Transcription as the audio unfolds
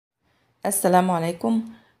السلام عليكم.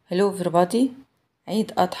 Hello everybody.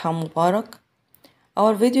 عيد أضحى مبارك.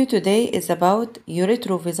 Our video today is about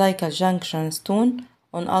ureterovesical junction stone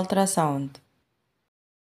on ultrasound.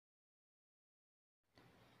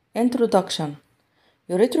 Introduction.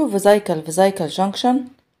 Ureterovesical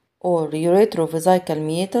junction or ureterovesical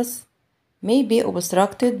meatus may be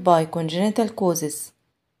obstructed by congenital causes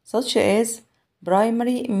such as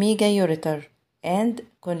primary megaureter and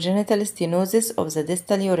congenital stenosis of the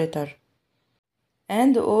distal ureter,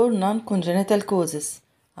 and or non-congenital causes,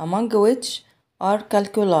 among which are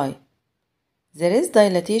calculi. There is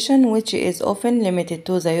dilatation which is often limited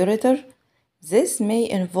to the ureter. This may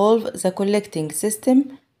involve the collecting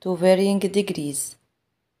system to varying degrees.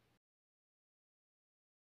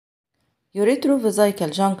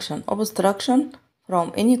 Ureterovesical junction obstruction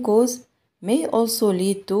from any cause may also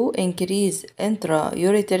lead to increased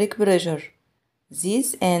intraureteric pressure.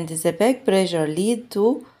 This and the back pressure lead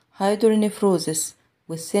to hydronephrosis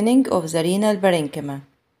with thinning of the renal parenchyma.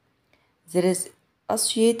 There is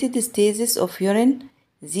associated stasis of urine.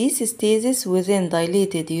 This stasis within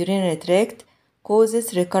dilated urinary tract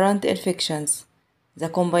causes recurrent infections. The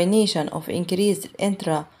combination of increased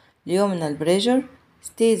intraluminal pressure,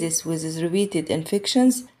 stasis with repeated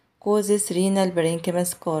infections causes renal parenchyma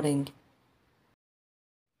scarring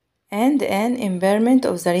and an impairment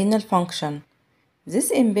of the renal function. This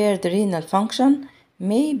impaired renal function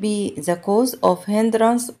may be the cause of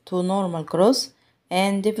hindrance to normal growth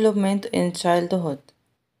and development in childhood.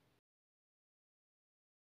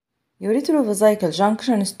 Ureterovesical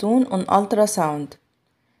junction stone on ultrasound.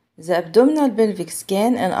 The abdominal pelvic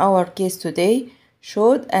scan in our case today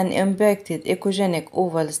showed an impacted echogenic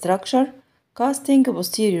oval structure casting a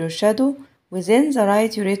posterior shadow within the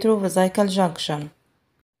right ureterovesical junction.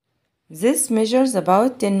 This measures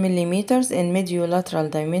about 10 mm in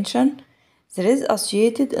mediolateral dimension. There is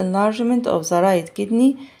associated enlargement of the right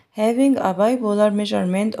kidney having a bipolar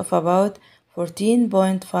measurement of about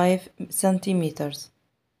 14.5 centimeters.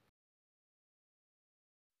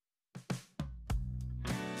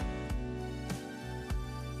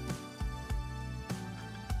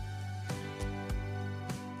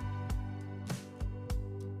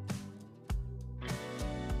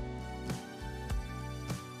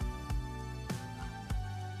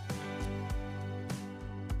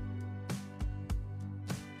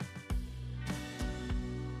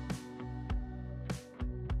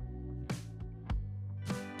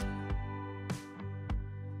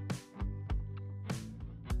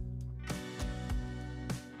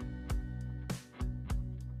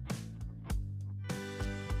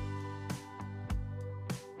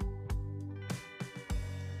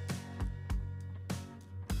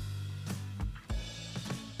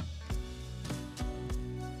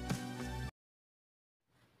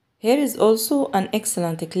 Here is also an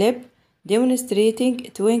excellent clip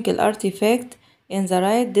demonstrating twinkle artifact in the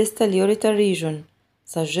right distal ureter region,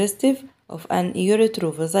 suggestive of an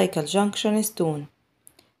ureterovesical junction stone.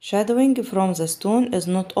 Shadowing from the stone is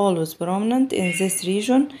not always prominent in this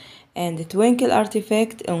region, and twinkle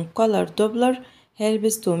artifact in color Doppler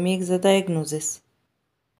helps to make the diagnosis.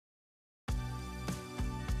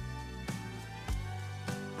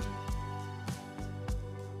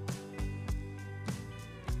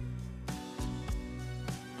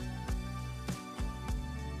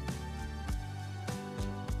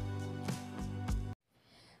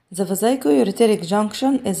 The vesico-ureteric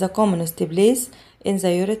junction is the commonest place in the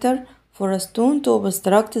ureter for a stone to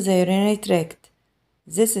obstruct the urinary tract.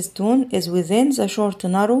 This stone is within the short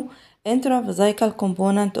narrow intravesical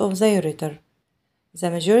component of the ureter.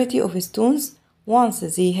 The majority of stones, once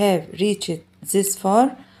they have reached this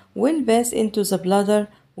far, will pass into the bladder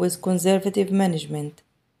with conservative management.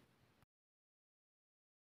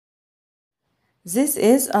 This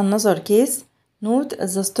is another case. Note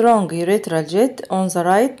the strong ureteral jet on the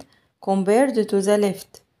right compared to the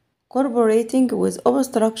left, corroborating with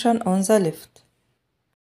obstruction on the left.